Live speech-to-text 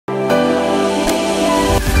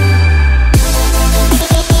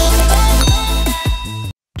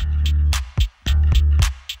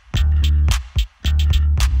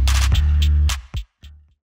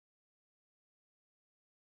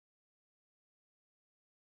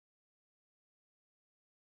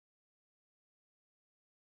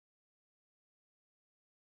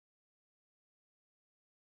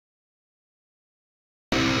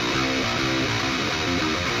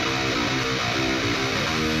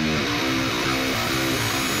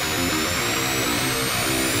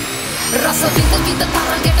Rasa vinda vinda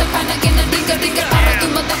tarangeta panagena dinga dinga tara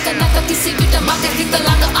tuma dakka nata kisi vita mage hita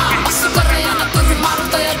langa asu karayana turu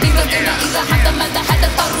marutaya dinga gena ida hada mada hada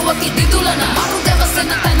taruwa ki didulana maru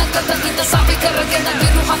devasena tana kata hita sabi karagena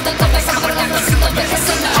viru hada kata sabargata sita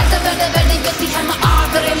behesena hada bada badi gati hama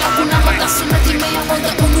aagare laguna mata sunati meya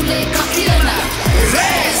honda unule kakiyana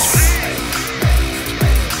race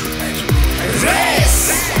race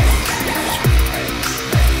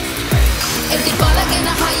edi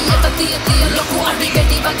balagena hayata tiya tiya loku adi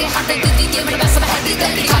bedi bage hada didi game basa hadi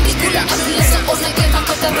dadi khali kula asulasa onage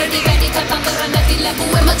makata ready ready katandara nati labu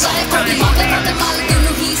emajaya kodi magara mal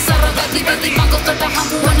dunu hi sara bedi bedi magotota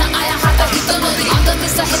hamuana aya hata hitonodi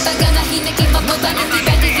agamisa heta gana hine ki magota nati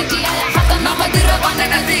bedi hiti aya hata namadira bana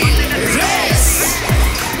nati race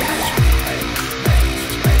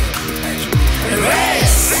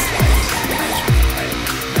race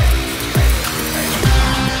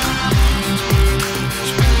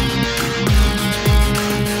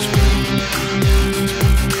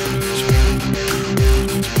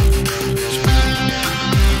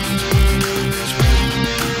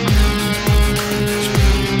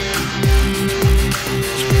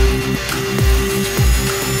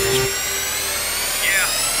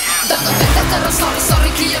sorry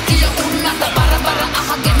sorry kiya kiya unnata bara bara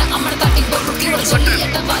ahagena amartati boru kiwal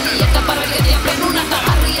soliyata valiyata paragaya penunata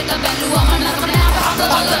hariyata belua manarne abhada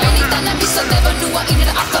wala benitana bisadeva nuwa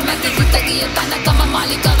inira akamati hitagiya tana kama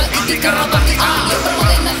malikava idikaravati ayo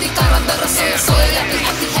promogena dikaradara soya soya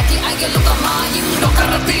ati haki ageluka mayu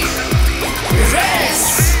lokarati race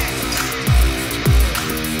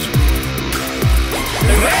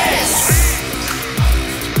race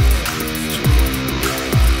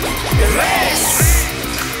race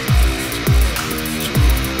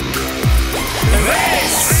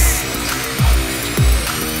race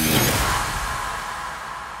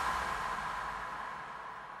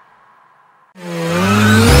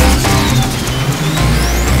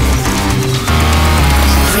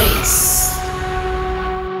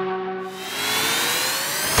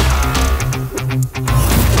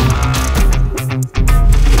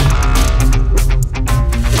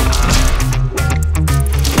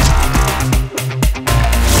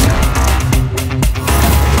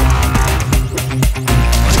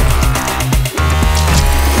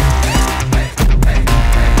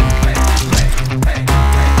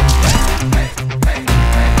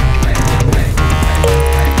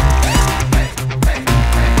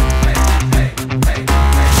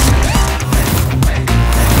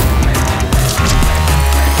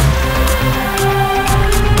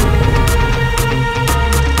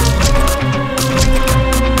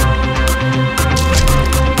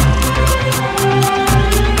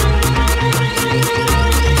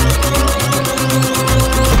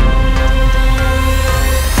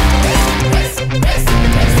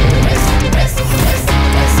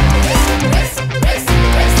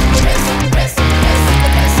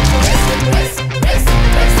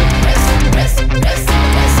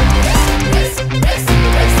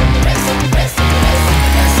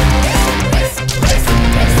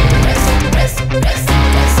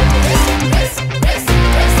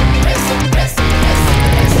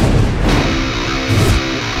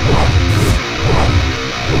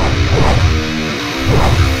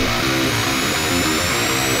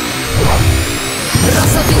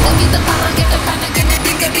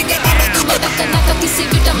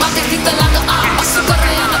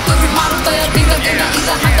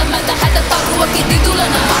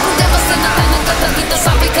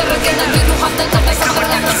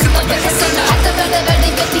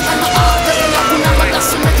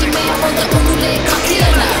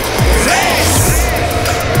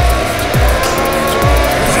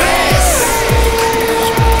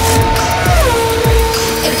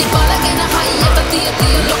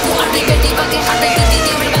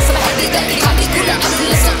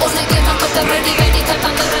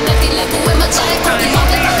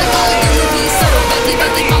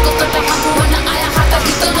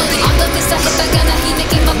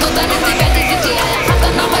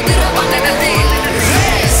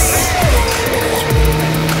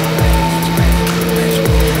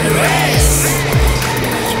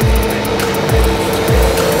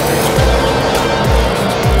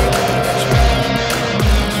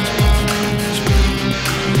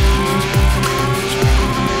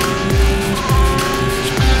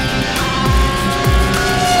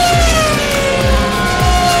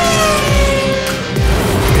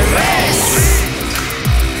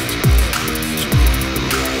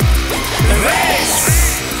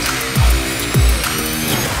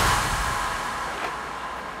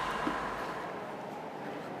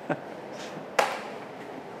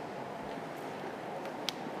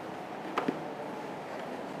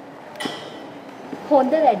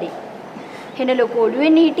හොඳ වැඩේ. හෙන ලොකු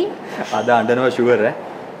ඔළුවෙන් හිටි. අද අඬනවා sure ඈ.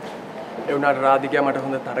 ඒ උනාට රාධිකයා මට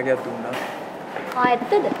හොඳ තරගයක් දුන්නා.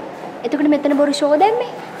 ඇත්තද? එතකොට මෙතන බොරු ෂෝ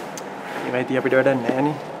දැම්මේ? ඒවයිති අපිට වැඩක් නැහැ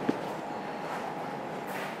නේ.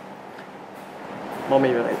 මම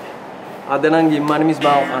ඉවරයි. අද නම් ගිම්මාන මිස්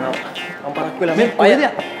බාව කනවා. මම පරක් වෙලා මේ ඔයද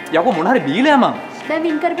යකෝ මොන හරි බීලා මං. දැන්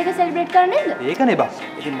වින් කරපේක සෙලිබ්‍රේට් කරන්න නේද? ඒකනේ බා.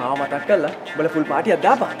 ඉතින් මාව මතක් කරලා උඹලා ෆුල් පාටියක්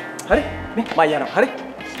දාපන්. හරි? මේ මම යනවා. හරි?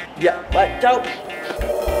 යා බයි චව්.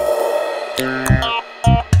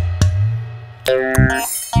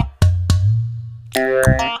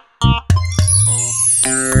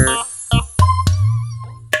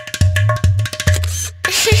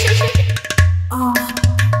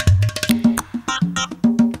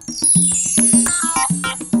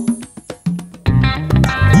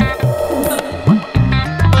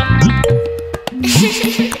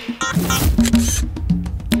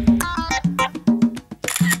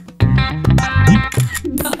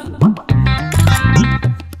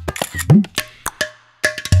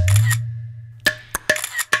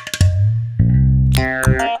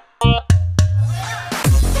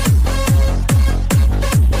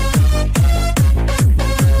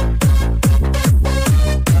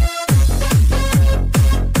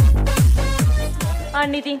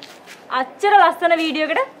 අනිතින් අච්චර ලස්සන වීඩියෝ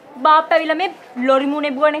එකට බාප්ප ඇවිල්ලා මේ ලොරි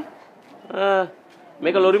මූනේ බුවනේ.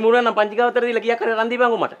 මේක ලොරි මූරේ නම් පංචිකාවතර දීලා කීයක් හරි රන්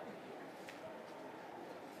දීපන්කො මට.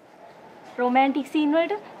 රොමැන්ටික් සීන්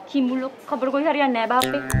වලට කිඹුලෝ කබර කොයි හරියන්නේ නැහැ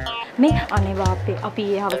බාප්පේ. මේ අනේ බාප්පේ අපි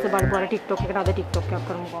ඒ හවස බලපු අර TikTok එකට අද TikTok එකක්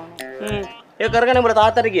කරමු ගානේ. ඒක කරගෙන උඹට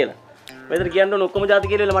තාත්තට කියලා. මෙතන කියන්න ඕන ඔක්කොම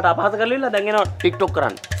જાති කියලා මට අපහාස කරලා දැන් එනවා TikTok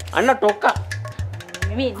කරන්න. අන්න ටොක්කා.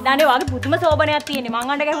 මේ ඉඳන්නේ වාගේ පුදුම සෝබනයක් තියෙන්නේ.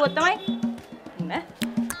 මං අඬ ගැහුවොත් තමයි. නේ?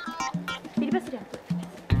 පිටිපස්සට යන්න.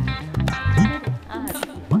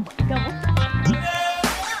 ගමු.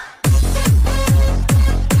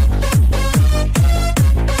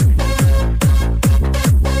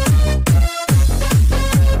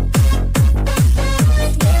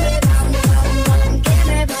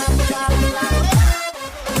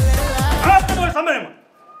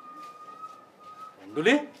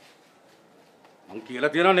 ඩුලි මං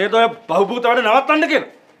කියලා තියනවා නේද ඔය බහුබූත වැඩ නවත්තන්න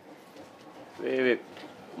කියලා. වේ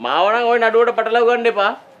මාව නම් ওই නඩුවට පටලව ගන්න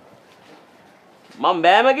එපා. මම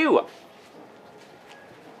බෑම කිව්වා.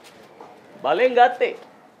 බලෙන් ගත්තේ.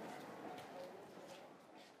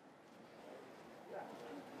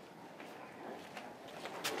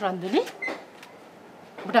 රන්දුනි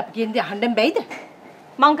ඔබට අපි කියන්නේ අහන්න බැයිද?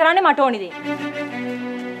 මං කරන්නේ මට ඕනි දේ.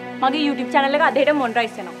 මගේ YouTube channel එක අදහෙට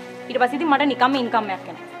මොනිටයිස් වෙනවා. ඊට පස්සේ ඉතින් මට නිකම්ම ඉන්කම් එකක්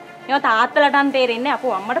එනවා. මේවා තාත්තලටන් තේරෙන්නේ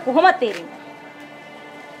අපෝ අම්මට කොහොමද තේරෙන්නේ?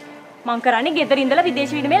 මං කරන්නේ ගෙදර ඉඳලා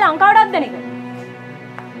විදේශ විනිමය ලංකාවට අද්දන එක.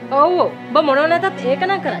 ඔව් ඔබ මොනව නැතත් ඒක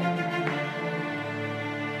නම් කරයි.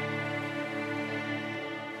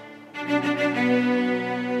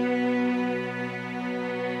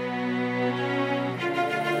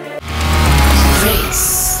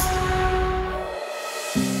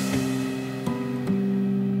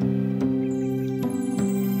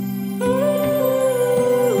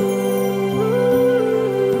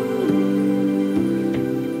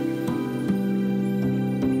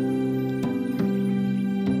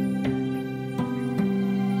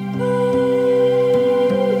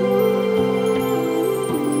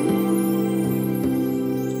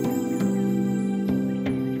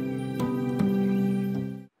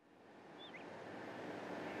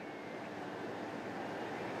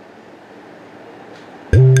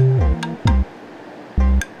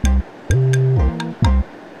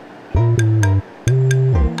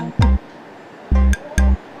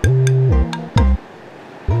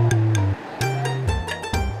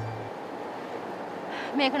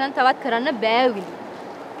 මේක නම් තවත් කරන්න බෑ විලි.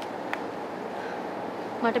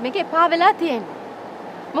 මට මේක එපා වෙලා තියෙන්නේ.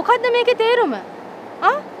 මොකද්ද මේකේ තේරුම?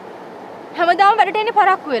 හැමදාම වැඩට එන්නේ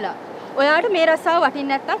පරක්කු වෙලා. ඔයාට මේ රස්සාව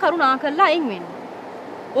වටින්නේ නැත්නම් කරුණා කරලා අයින් වෙන්න.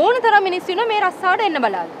 ඕන තරම් මිනිස්සු ඉන්නවා මේ රස්සාවට එන්න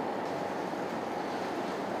බලන්න.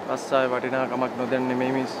 රස්සාවේ වටිනාකමක් නොදැන්නේ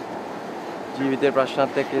මේ මිස් ජීවිතේ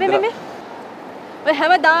ප්‍රශ්නත් එක්ක ඉඳලා ඔය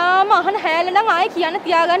හැමදාම අහන හැල නම් ආයේ කියන්න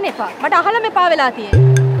තියාගන්න එපා. මට අහලම එපා වෙලා තියෙන්නේ.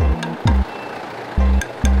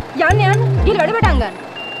 යන්න ගිහින් වැඩ පටන් ගන්න.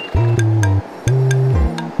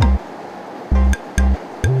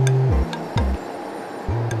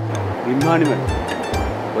 විම්මානිම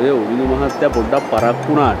ඔය උවිනු මහත්තයා පොඩ්ඩක් පරක්කු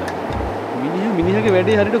වුණාට මිනිහගේ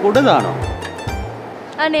වැඩේ හරියට ගොඩ දානවා.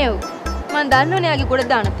 අනේ මං දන්නවනේ යාගේ ගොඩ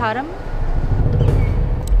දාන තරම.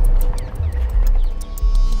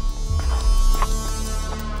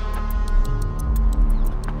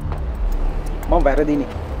 මම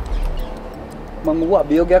වැරදිනේ. මං ඌ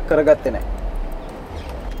අභියෝගයක් කරගත්තේ නැහැ.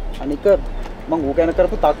 අනික මං ඌ ගැන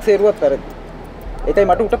කරපු තක්සේරුවත් වැරදි. ඒකයි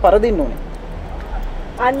මට උට පරදින්න ඕනේ.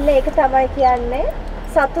 අන්න ඒක තමයි කියන්නේ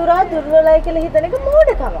සතුරා දුර්වලයි කියලා හිතන එක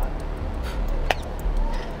මෝඩකම.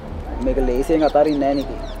 මේක ලේසියෙන් අතාරින්නේ නැහැ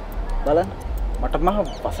නිකි. බලන්න මට මහ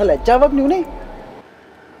පස ලැජ්ජාවක් නුනේ.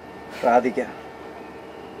 රාධිකා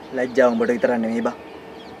ලැජ්ජාව උඹට විතරක් නෙමෙයි බා.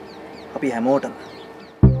 අපි හැමෝටම.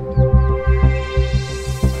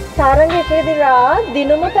 තරංග එකේදීලා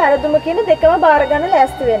දිනුම පෙරදුම කියන දෙකම බාර ගන්න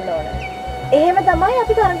ලෑස්ති වෙන්න ඕන. එහෙම තමයි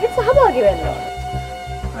අපි තරංගෙට සහභාගී වෙන්න ඕන.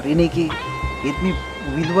 හරි නිකි. ඒත් මේ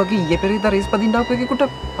විදුවගේ ඊයේ පෙරේදා රේස් පදින්න ආපු එකෙකුට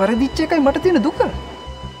පරදිච්ච එකයි මට තියෙන දුක.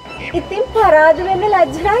 ඉතින් පරාජ වෙන්න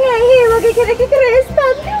ලැජ්ජ නම් ඇයි ඒ වගේ කෙනෙක්ගේ රේස්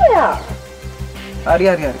පදින්නේ ඔයා? හරි.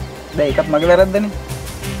 දැන් ඒකත් මගේ වැරද්දනේ.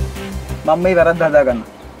 මම මේ වැරද්ද හදාගන්න.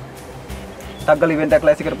 ටග්ගල ඉවෙන්ට් එක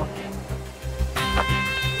ක්ලාසික් කරපන්.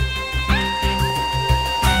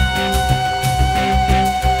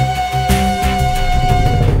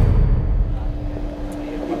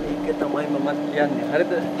 ඒක තමයි මමත් කියන්නේ.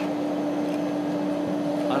 හරිද?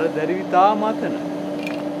 අර දැරිවි තාම අතන.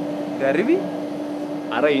 දැරිවි?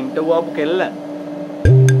 අර ඉන්ටර්වයුව ආපු කෙල්ල.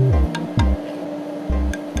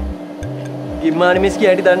 ගිම්මානි මිස්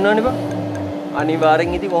කියටි දන්නවනේ බා.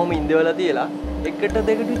 අනිවාර්යෙන් ඉතින් කොහොම ඉඳවලා තියලා එකට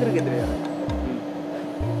දෙකට විතර ගෙදර යනවා.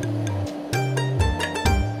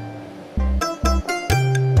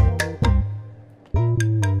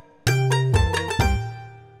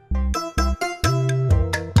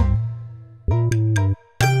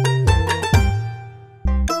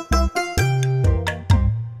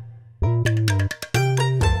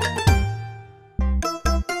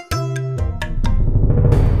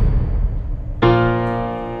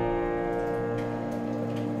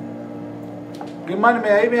 ගිම්මානි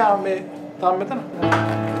මේ ඇයි මේ තාම මෙතන?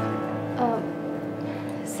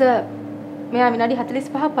 සර් මෙයා විනාඩි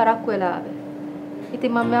 45ක් පරක්කු වෙලා ආවේ.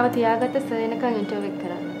 ඉතින් මම මෙයාව තියාගත්ත සර් එනකන් ඉන්ටර්විව් එක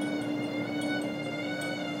කරන්න.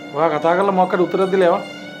 ඔයා කතා කරලා මොකක්ද උත්තරයක් දීලා යවන්න?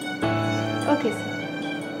 ඕකේ සර්.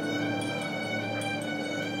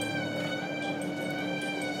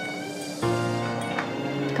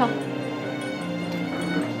 Come.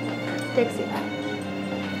 Taxi.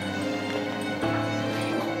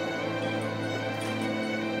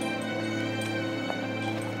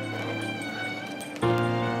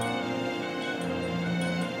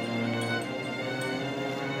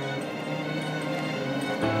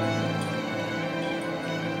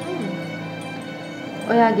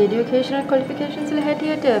 ඔයාගේ এডুকেෂනල් ක්වොලිෆිකේෂන්ස් වල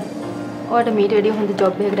හැටියට ඔයාට මීට වැඩිය හොඳ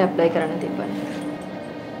ජොබ් එකකට ඇප්ලයි කරන්න තිබ්බනේ.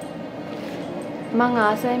 මං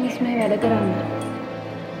ආසයි මිස් මේ වැඩ කරන්න.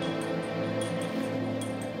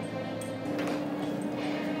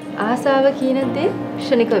 ආසාව කියන දේ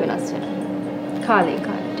ක්ෂණිකව වෙනස් වෙනවා. කාලයෙන්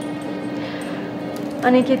කාලයට.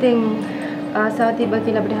 අනික ඉතින් ආසාව තිබ්බ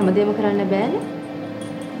කියලා අපිට හැමදේම කරන්න බෑනේ.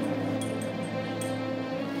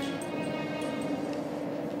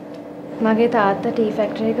 මගේ තාත්තා ටී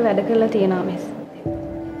ෆැක්ටරි එක වැඩ කරලා තියෙනවා මිස්.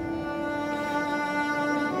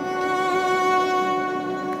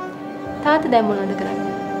 තාත්තා දැන් මොනවද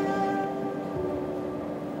කරන්නේ?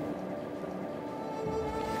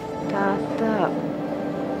 තාත්තා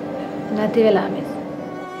නැති වෙලා මිස්.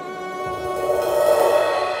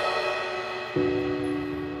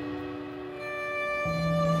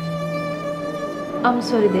 I'm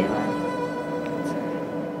sorry දේවා.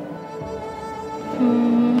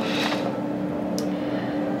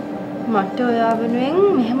 මට ඔයා වෙනුවෙන්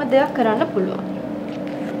මෙහෙම දෙයක් කරන්න පුළුවන්.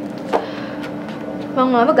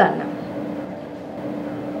 මම ආව ගන්නම්.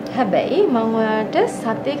 හැබැයි මම ඔයාට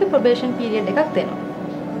සතියක ප්‍රොබේෂන් පීරියඩ් එකක් දෙනවා.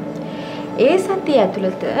 ඒ සතිය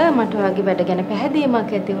ඇතුළත මට ඔයාගේ වැඩ ගැන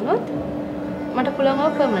පැහැදීමක් ඇති වුණොත් මට පුළුවන්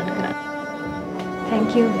ඔය පර්මනන්ට් කරන්න. Thank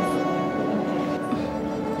you.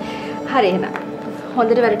 හරි එහෙනම්.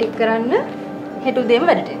 හොඳට වැඩ ටික කරන්න. හෙට උදේම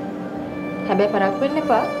වැඩට එන්න. හැබැයි පරක්කු වෙන්න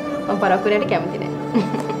එපා. මම පරක්කු වෙන්නට කැමති නෑ.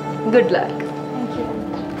 Good luck. Thank you.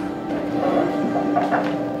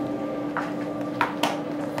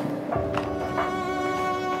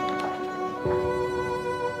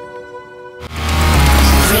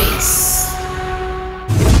 Race.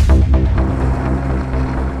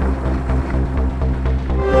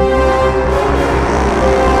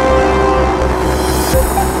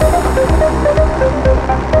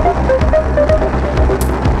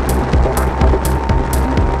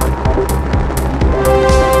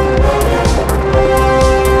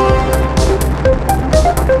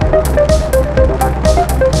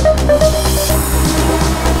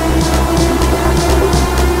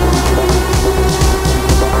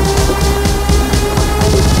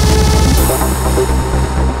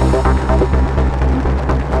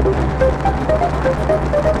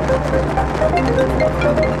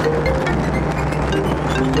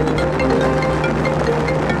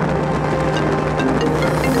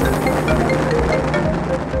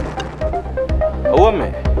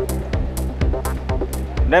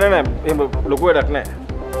 නෑ එහෙම ලොකු වැඩක් නෑ.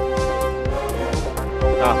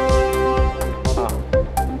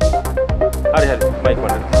 හරි මයික්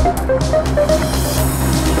වඩන්න.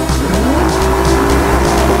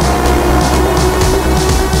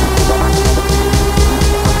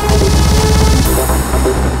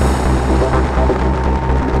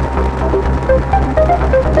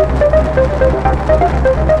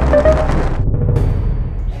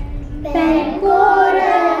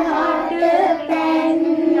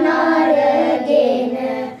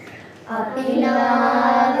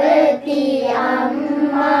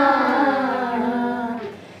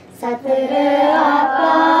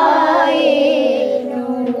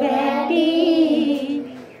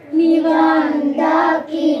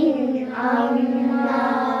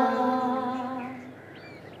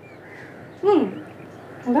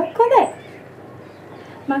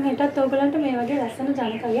 මම හෙටත් ඔයගලන්ට මේ වගේ ලස්සන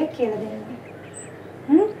ජනකවියක් කියලා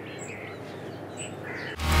දෙන්නම්.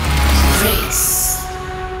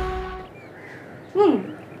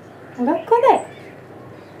 හුඟක් හොඳයි.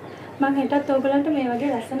 මම හෙටත් ඔයගලන්ට මේ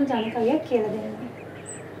වගේ ලස්සන ජනකවියක් කියලා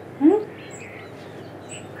දෙන්නම්.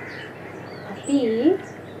 අපි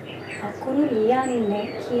අකුරු ලියන්නේ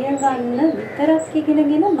කියවන්න විතරක්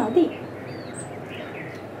ඉගෙනගෙන මදි.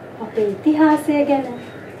 අපේ ඉතිහාසය ගැන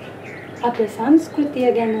අපේ සංස්කෘතිය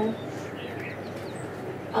ගැන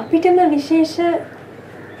අපිටම විශේෂ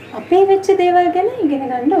අපේ වෙච්ච දේවල් ගැන ඉගෙන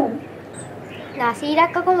ගන්න ඕනේ.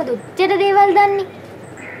 නාසීරක්ක කොහොමද උච්චර දේවල් දන්නේ?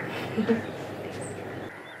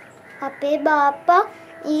 අපේ බාප්පා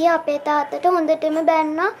ඊයේ අපේ තාත්තට හොඳටම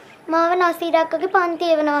බැන්නා මාව නාසීරක්කගේ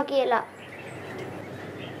පන්ති එවනවා කියලා.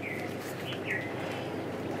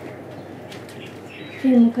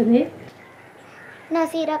 මොකද?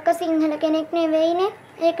 නාසීරක්ක සිංහල කෙනෙක් නෙවෙයිනේ.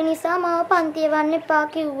 ඒක නිසා මාව පන්ති එවන්න එපා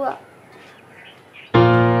කිව්වා.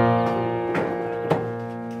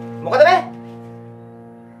 මොකද මේ?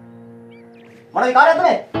 මොන විකාරයක්ද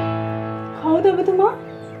මේ? කවුද ඔබතුමා?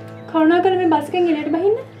 කරුණාකර මේ බස් එකෙන් එළියට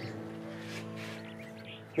බහින්න.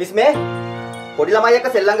 මිස් මේ පොඩි ළමයි එක්ක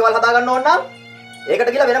සෙල්ලම් ගෙවල් හදා ගන්න ඕන නම් ඒකට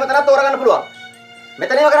කියලා වෙනම තැනක් තෝරගන්න පුළුවන්.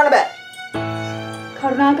 මෙතන ඒව කරන්න බෑ.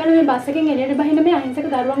 කරුණාකර මේ බස් එකෙන් එළියට බහින්න මේ අහිංසක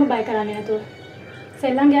දරුවන්ව බය කරන්නේ නැතුව.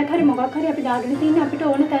 සෙල්ලම් ගයක් හරි මොකක් හරි අපි දාගෙන තින්නේ අපිට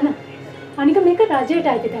ඕන තැන. අනික මේක රජයට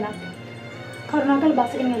අයිති තැනක්. කරුණාකර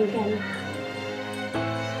බස් එකෙන් එළියට යන්න.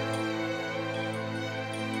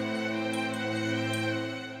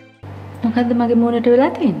 මොකද්ද මගේ මූණට වෙලා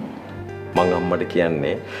තියෙන්නේ? මං අම්මට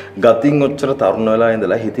කියන්නේ ගතින් ඔච්චර තරුණ වෙලා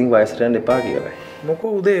ඉඳලා හිතින් වයසට යන්න එපා කියලා.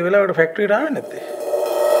 මොකෝ උදේ ඒ වෙලාවට ෆැක්ටරියට ආවේ නැත්තේ?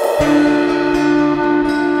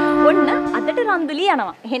 ඔන්න අදට රන්දුලි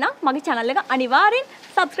යනවා. එහෙනම් මගේ channel එක අනිවාර්යෙන්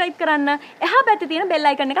subscribe කරන්න. එහා පැත්තේ තියෙන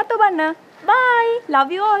bell icon එකත් ඔබන්න. Bye.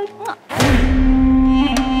 Love you all.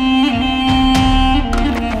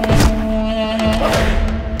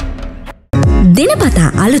 දිනපතා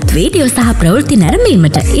අලුත් වීඩියෝ සහ ප්‍රවෘත්ති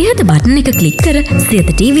නැරඹීමට ඉහත බටන් එක ක්ලික් කර සියත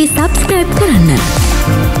TV subscribe කරන්න.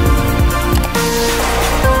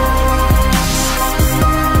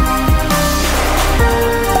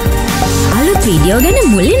 අලුත් වීඩියෝ ගැන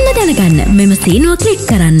මුලින්ම දැනගන්න මෙම සීනුව ක්ලික්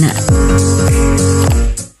කරන්න.